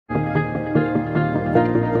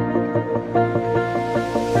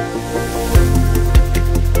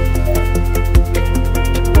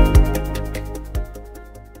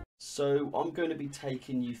I'm going to be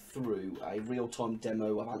taking you through a real-time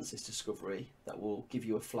demo of Ansys Discovery that will give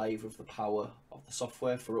you a flavour of the power of the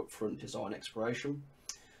software for upfront design exploration.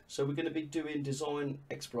 So we're going to be doing design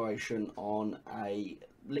exploration on a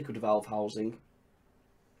liquid valve housing.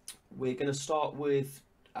 We're going to start with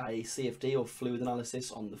a CFD or fluid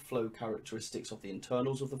analysis on the flow characteristics of the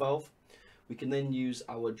internals of the valve. We can then use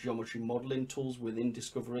our geometry modelling tools within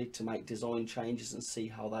Discovery to make design changes and see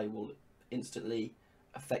how they will instantly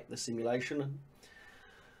affect the simulation.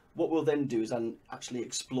 What we'll then do is actually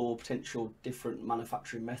explore potential different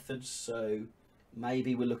manufacturing methods. So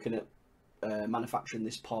maybe we're looking at manufacturing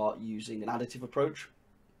this part using an additive approach.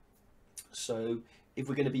 So if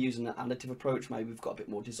we're going to be using an additive approach, maybe we've got a bit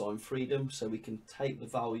more design freedom, so we can take the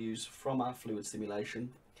values from our fluid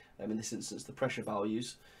simulation, in this instance the pressure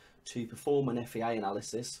values, to perform an FEA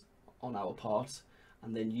analysis on our part,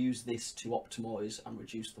 and then use this to optimize and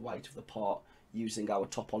reduce the weight of the part using our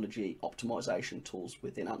topology optimization tools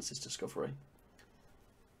within Ansys Discovery.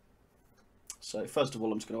 So first of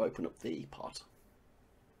all, I'm just going to open up the part.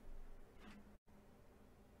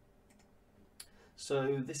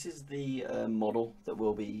 So this is the model that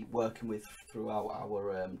we'll be working with throughout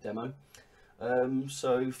our demo.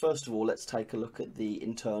 So first of all, let's take a look at the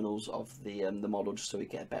internals of the model, just so we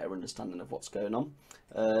get a better understanding of what's going on.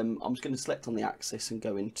 I'm just going to select on the axis and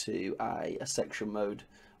go into a section mode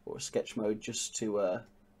or a sketch mode, just to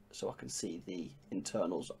so I can see the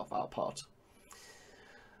internals of our part.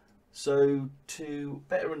 So to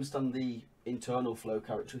better understand the internal flow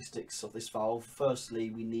characteristics of this valve, firstly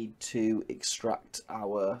we need to extract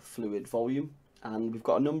our fluid volume, and we've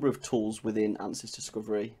got a number of tools within Ansys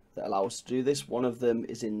Discovery that allow us to do this. One of them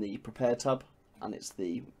is in the Prepare tab, and it's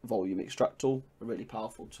the volume extract tool, a really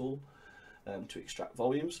powerful tool to extract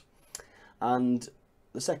volumes. And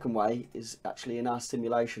the second way is actually in our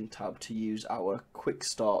simulation tab to use our quick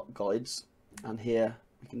start guides, and here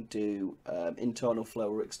we can do internal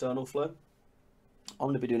flow or external flow. I'm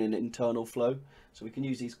going to be doing an internal flow, so we can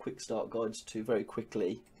use these quick start guides to very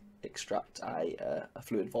quickly extract a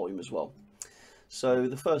fluid volume as well. So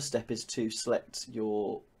the first step is to select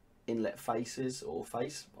your inlet faces or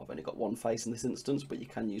face. I've only got one face in this instance, but you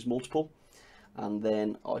can use multiple, and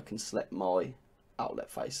then I can select my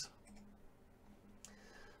outlet face.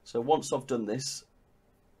 So once I've done this,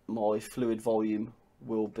 my fluid volume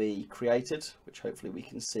will be created, which hopefully we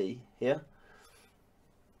can see here.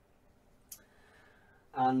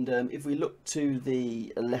 And if we look to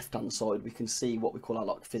the left hand side, we can see what we call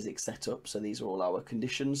our physics setup. So these are all our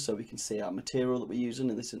conditions, so we can see our material that we're using.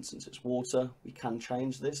 In this instance it's water. We can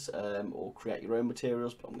change this or create your own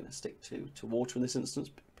materials, but I'm going to stick to water in this instance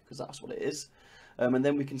because that's what it is. And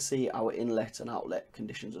then we can see our inlet and outlet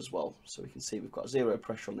conditions as well. So we can see we've got zero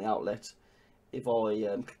pressure on the outlet. If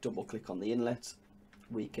I double click on the inlet,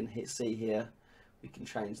 we can see here, we can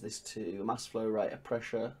change this to a mass flow rate, a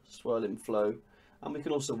pressure, swirling flow, and we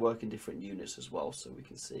can also work in different units as well, so we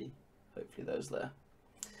can see hopefully those there.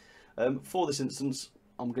 For this instance,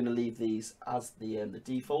 I'm going to leave these as the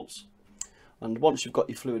defaults. And once you've got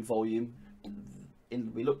your fluid volume,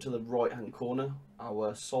 we look to the right hand corner,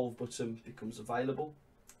 our solve button becomes available,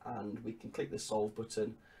 and we can click the solve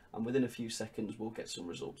button, and within a few seconds we'll get some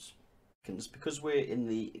results. Because we're in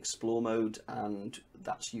the explore mode, and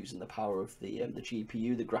that's using the power of the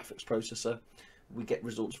GPU, the graphics processor, we get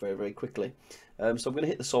results very quickly. So I'm going to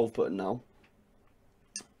hit the solve button now.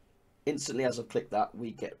 Instantly as I click that,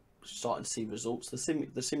 we get starting to see results.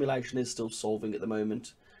 The simulation is still solving at the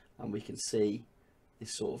moment, and we can see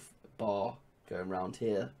this sort of bar going around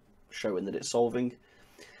here showing that it's solving.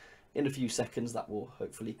 In a few seconds that will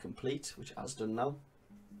hopefully complete, which it has done now,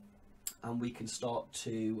 and we can start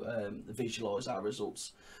to visualize our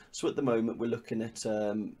results. So at the moment we're looking at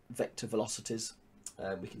vector velocities.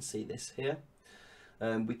 We can see this here.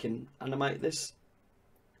 We can animate this,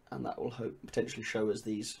 and that will potentially show us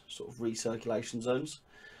these sort of recirculation zones.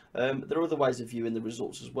 There are other ways of viewing the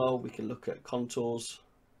results as well. We can look at contours,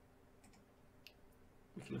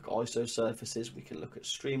 we can look at iso surfaces, we can look at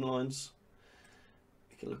streamlines,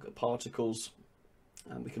 we can look at particles,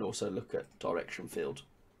 and we can also look at direction field.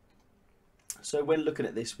 So when looking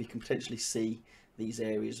at this, we can potentially see these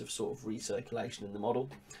areas of sort of recirculation in the model.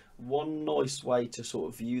 One nice way to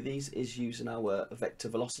sort of view these is using our vector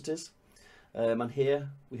velocities, and here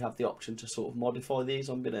we have the option to sort of modify these.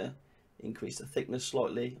 I'm going to increase the thickness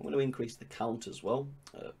slightly. I'm going to increase the count as well,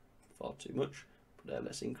 far too much, but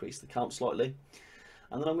let's increase the count slightly,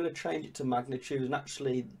 and then I'm going to change it to magnitude. And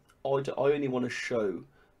actually I only want to show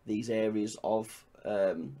these areas of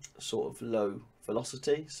sort of low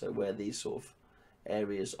velocity, so where these sort of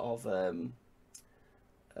areas of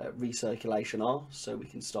recirculation are, so we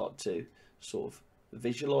can start to sort of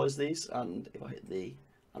visualize these, and if I hit the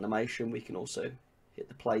animation, we can also hit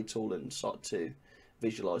the play tool and start to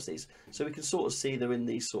visualize these. So we can sort of see they're in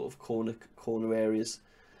these sort of corner areas,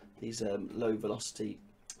 these low velocity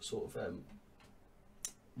sort of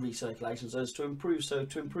recirculation zones to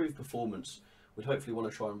improve performance. We'd hopefully want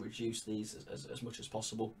to try and reduce these as much as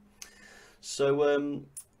possible. So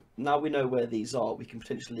now we know where these are, we can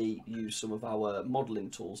potentially use some of our modeling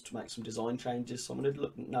tools to make some design changes. So I'm going to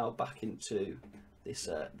look now back into this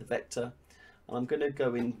the vector, and I'm going to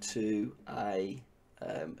go into a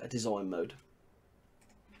design mode.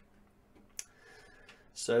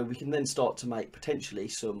 So we can then start to make potentially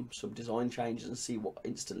some design changes and see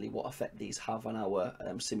what effect these have on our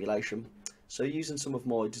simulation. So using some of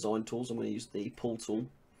my design tools, I'm going to use the pull tool.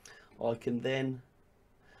 I can then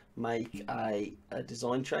make a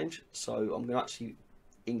design change. So I'm going to actually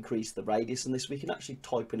increase the radius in this. We can actually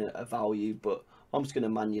type in a value, but I'm just going to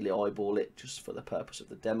manually eyeball it just for the purpose of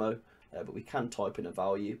the demo. But we can type in a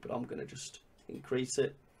value, but I'm going to just increase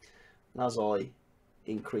it. And as I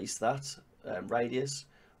increase that radius,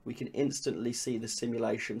 we can instantly see the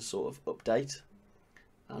simulation sort of update,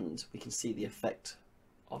 and we can see the effect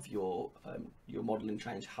of your modeling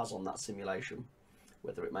change has on that simulation,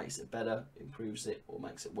 whether it makes it better, improves it, or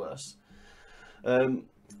makes it worse.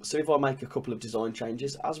 So if I make a couple of design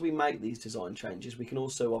changes, as we make these design changes, we can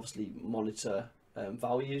also obviously monitor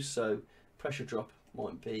values. So pressure drop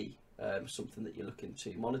might be something that you're looking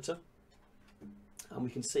to monitor. And we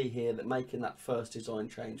can see here that making that first design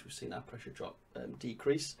change, we've seen our pressure drop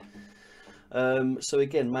decrease. So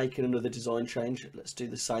again, making another design change, let's do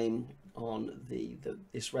the same on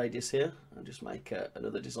this radius here, and just make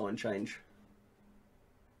another design change.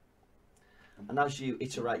 And as you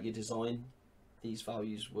iterate your design, these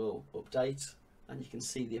values will update, and you can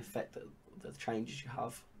see the effect that the changes you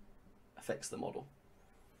have affects the model.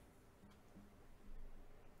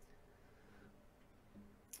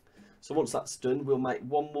 So once that's done, we'll make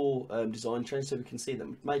one more design change, so we can see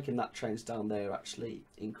that making that change down there actually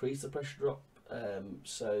increase the pressure drop.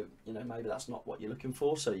 So maybe that's not what you're looking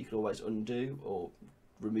for, so you can always undo or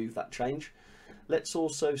remove that change. Let's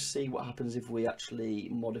also see what happens if we actually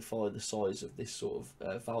modify the size of this sort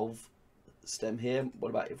of valve stem here. What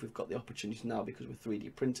about if we've got the opportunity now, because we're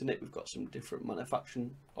 3D printing it, we've got some different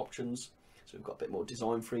manufacturing options, so we've got a bit more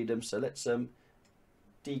design freedom. So let's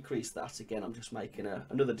decrease that again. I'm just making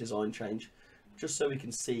another design change, just so we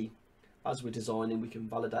can see as we're designing, we can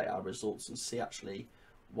validate our results and see actually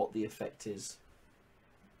what the effect is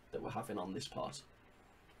that we're having on this part.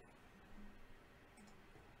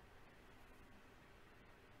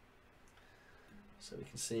 So we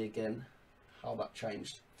can see again how that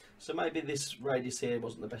changed. So maybe this radius here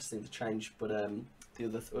wasn't the best thing to change, but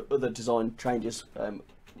the other design changes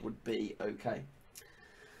would be okay.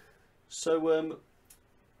 So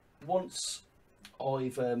once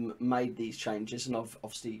I've made these changes, and I've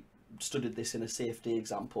obviously studied this in a CFD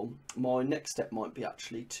example, my next step might be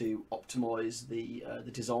actually to optimize the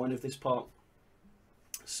design of this part.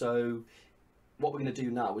 So what we're going to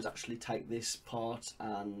do now is actually take this part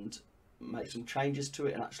and make some changes to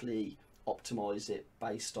it and actually optimize it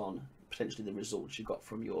based on potentially the results you got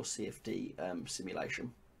from your CFD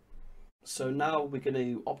simulation. So now we're going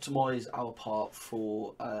to optimize our part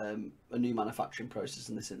for a new manufacturing process,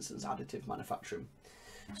 in this instance additive manufacturing.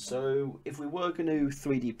 So if we were going to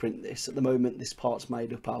 3D print this, at the moment this part's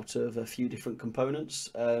made up out of a few different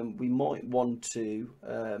components. We might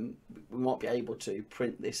be able to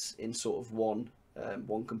print this in sort of one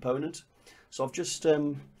component. So I've just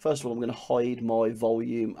first of all, I'm going to hide my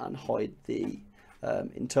volume and hide the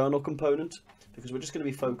internal component, because we're just going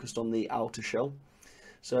to be focused on the outer shell.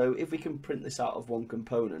 So if we can print this out of one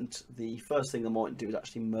component, the first thing I might do is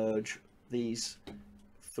actually merge these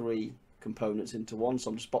three components into one.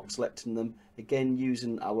 So I'm just box selecting them, again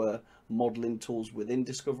using our modeling tools within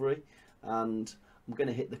Discovery, and I'm going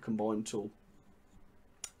to hit the combine tool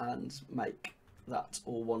and make that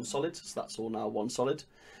all one solid. So that's all now one solid.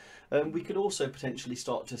 We could also potentially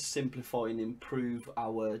start to simplify and improve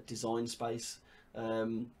our design space.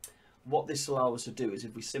 What this allows us to do is,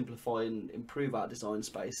 if we simplify and improve our design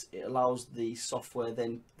space, it allows the software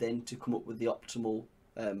then to come up with the optimal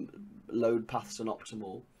load paths and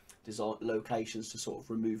optimal design locations to sort of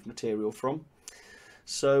remove material from.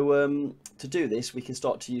 So to do this, we can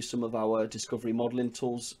start to use some of our Discovery modeling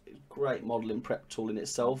tools. Great modeling prep tool in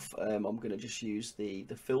itself. I'm going to just use the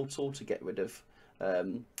fill tool to get rid of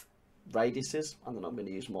radiuses, and then I'm going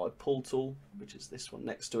to use my pull tool, which is this one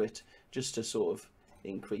next to it, just to sort of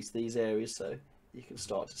increase these areas. So you can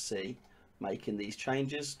start to see making these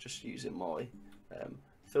changes just using my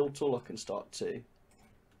fill tool. I can start to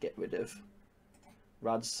get rid of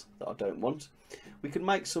rads that I don't want. We can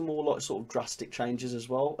make some more like sort of drastic changes as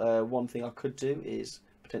well. One thing I could do is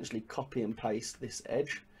potentially copy and paste this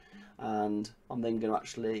edge, and I'm then going to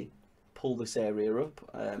actually pull this area up.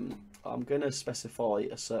 I'm going to specify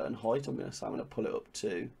a certain height. I'm going to say I'm going to pull it up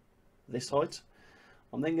to this height.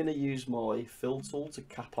 I'm then going to use my fill tool to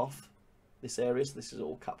cap off this area, so this is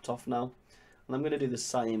all capped off now. And I'm going to do the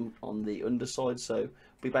same on the underside, so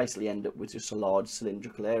we basically end up with just a large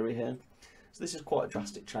cylindrical area here. So this is quite a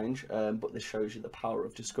drastic change, but this shows you the power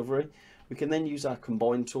of Discovery. We can then use our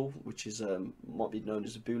combine tool, which is might be known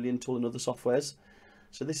as a Boolean tool in other softwares.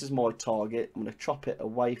 So this is my target. I'm going to chop it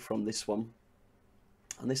away from this one,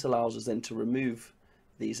 and this allows us then to remove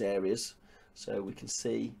these areas. So we can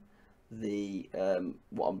see the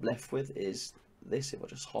what I'm left with is this. If I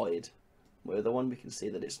just hide my other one, we can see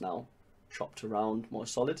that it's now chopped around my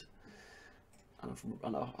solid,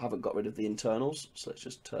 and I haven't got rid of the internals. So let's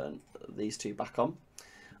just turn these two back on.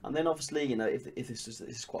 And then obviously, you know, if this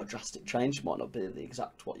is quite a drastic change, it might not be the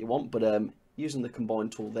exact what you want, but using the combine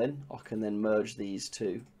tool, then I can then merge these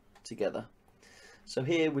two together. So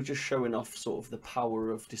here we're just showing off sort of the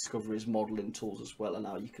power of Discovery's modeling tools as well, and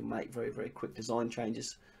how you can make very, very quick design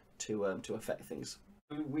changes to affect things.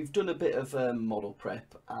 We've done a bit of model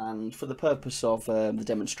prep, and for the purpose of the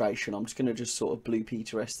demonstration, I'm just going to just sort of Blue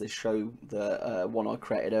Peter-esque this, show the one I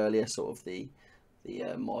created earlier, sort of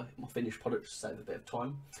my finished product, to save a bit of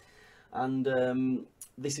time. And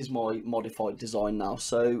this is my modified design now.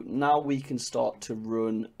 So now we can start to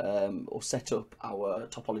run or set up our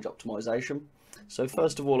topology optimization. So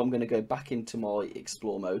first of all, I'm going to go back into my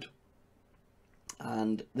explore mode,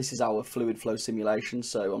 and this is our fluid flow simulation.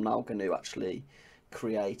 So I'm now going to actually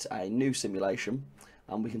create a new simulation,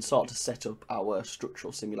 and we can start to set up our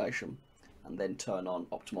structural simulation and then turn on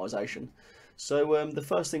optimization. So the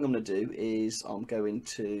first thing I'm going to do is I'm going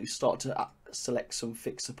to start to select some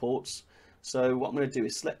fixed supports. So what I'm going to do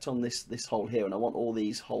is select on this hole here, and I want all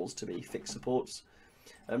these holes to be fixed supports.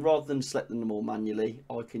 And rather than selecting them all manually,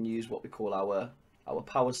 I can use what we call our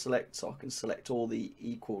power select. So I can select all the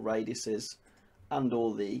equal radiuses and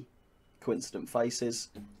all the coincident faces,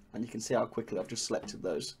 and you can see how quickly I've just selected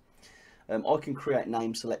those. I can create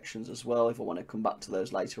name selections as well if I want to come back to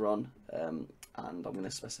those later on, and I'm going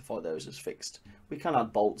to specify those as fixed. We can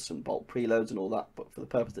add bolts and bolt preloads and all that, but for the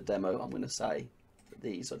purpose of the demo, I'm going to say that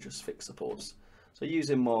these are just fixed supports. So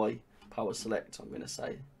using my power select, I'm going to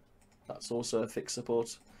say that's also a fixed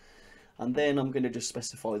support, and then I'm going to just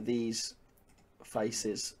specify these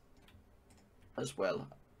faces as well,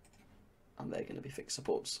 and they're going to be fixed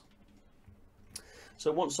supports.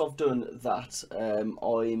 So once I've done that,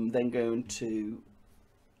 I'm then going to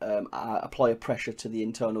apply a pressure to the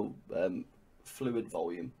internal fluid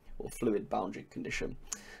volume or fluid boundary condition.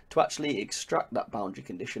 To actually extract that boundary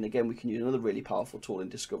condition, again, we can use another really powerful tool in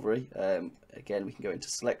Discovery. Again, we can go into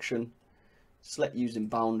selection, select using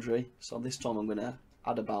boundary. So this time I'm going to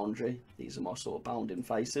add a boundary. These are my sort of bounding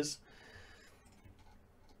faces.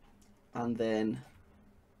 And then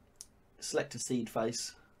select a seed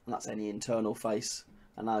face, and that's any internal face.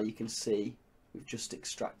 And now you can see we've just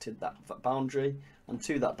extracted that boundary, and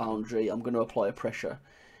to that boundary I'm going to apply a pressure.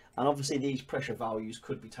 And obviously these pressure values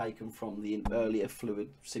could be taken from the earlier fluid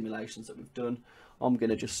simulations that we've done. I'm going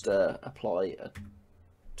to just apply a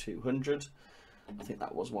 200. I think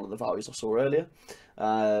that was one of the values I saw earlier.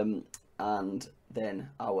 And then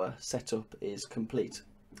our setup is complete.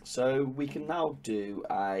 So we can now do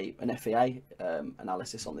an FEA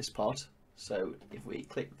analysis on this part. So if we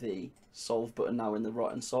click the solve button now in the right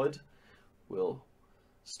hand side, we'll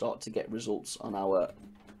start to get results on our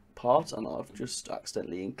part, and I've just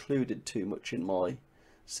accidentally included too much in my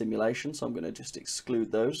simulation, so I'm going to just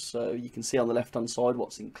exclude those. So you can see on the left hand side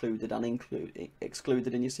what's included and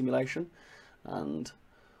excluded in your simulation, and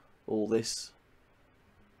all this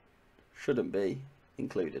shouldn't be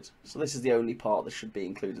included. So this is the only part that should be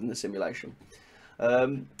included in the simulation.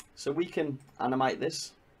 So we can animate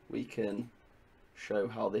this, we can show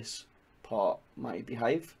how this part may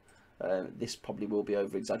behave. This probably will be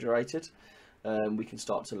over exaggerated. We can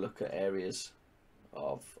start to look at areas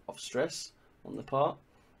of stress on the part,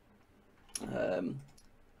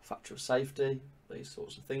 factor of safety, these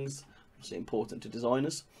sorts of things, obviously important to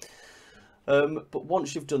designers. But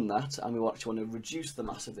once you've done that, and we actually want to reduce the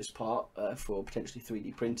mass of this part for potentially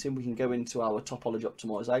 3D printing, we can go into our topology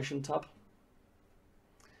optimization tab,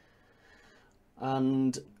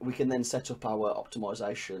 and we can then set up our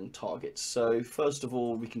optimization targets. So first of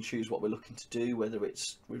all, we can choose what we're looking to do, whether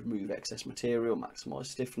it's remove excess material, maximize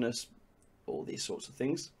stiffness, all these sorts of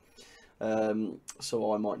things.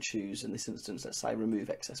 So I might choose, in this instance, let's say remove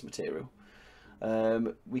excess material.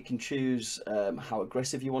 We can choose how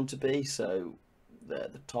aggressive you want to be, so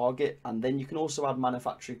the target, and then you can also add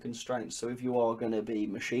manufacturing constraints. So if you are going to be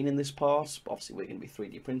machining this part, obviously we're going to be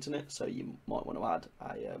 3D printing it, so you might want to add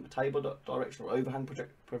a table direction or overhang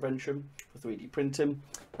prevention for 3D printing.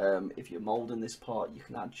 If you're molding this part, you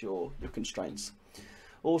can add your constraints.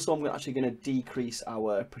 Also, I'm actually going to decrease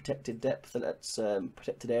our protected depth, that's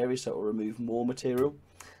protected area, so it will remove more material.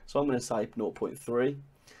 So I'm going to say 0.3,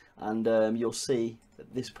 and you'll see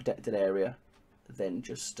that this protected area then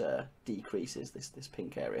just decreases this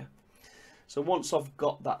pink area. So once I've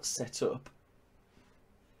got that set up,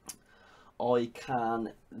 I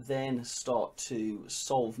can then start to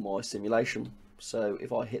solve my simulation. So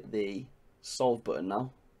if I hit the solve button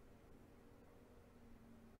now,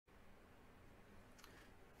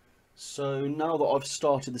 so now that I've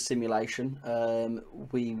started the simulation,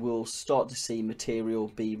 we will start to see material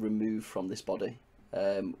be removed from this body.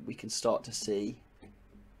 We can start to see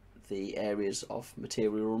the areas of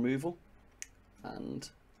material removal, and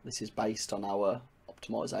this is based on our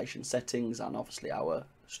optimization settings and obviously our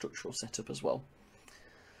structural setup as well.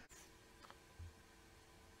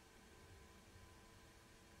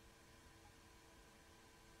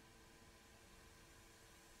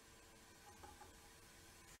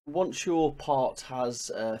 Once your part has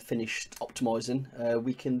finished optimizing,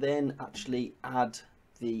 we can then actually add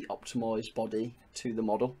the optimized body to the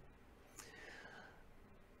model,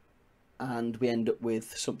 and we end up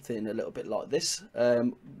with something a little bit like this.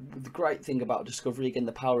 The great thing about Discovery, again,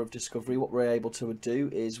 the power of Discovery, what we're able to do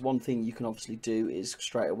is, one thing you can obviously do is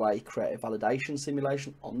straight away create a validation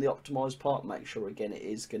simulation on the optimized part, make sure again it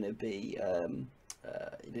is going to be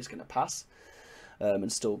it is going to pass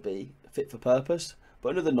and still be fit for purpose. But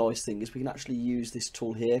another nice thing is we can actually use this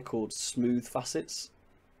tool here called Smooth Facets,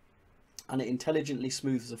 and it intelligently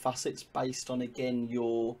smooths the facets based on, again,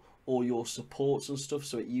 all your supports and stuff.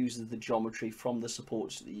 So it uses the geometry from the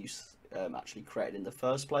supports that you actually created in the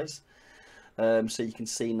first place. So you can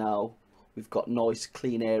see now we've got nice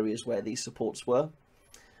clean areas where these supports were,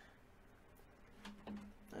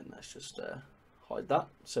 and let's just hide that.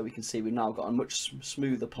 So we can see we've now got a much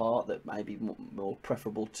smoother part that may be more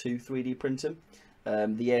preferable to 3D printing.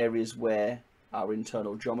 The areas where our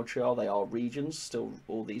internal geometry are, they are regions, still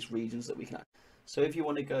all these regions that we can. So if you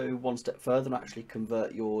want to go one step further and actually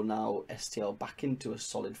convert your now STL back into a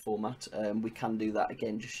solid format, we can do that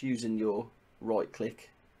again just using your right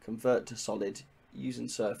click, convert to solid, using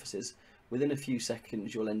surfaces. Within a few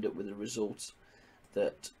seconds you'll end up with a result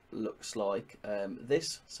that looks like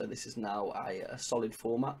this. So this is now a solid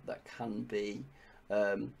format that can be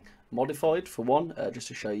modified, for one, just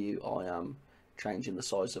to show you I am changing the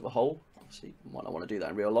size of a hole. Obviously you might not want to do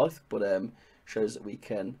that in real life, but shows that we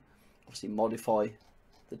can obviously modify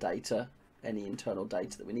the data, any internal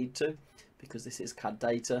data that we need to, because this is CAD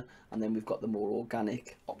data, and then we've got the more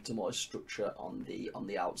organic optimized structure on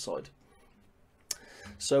the outside.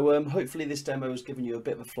 So hopefully this demo has given you a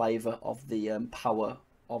bit of a flavour of the power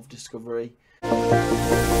of Discovery.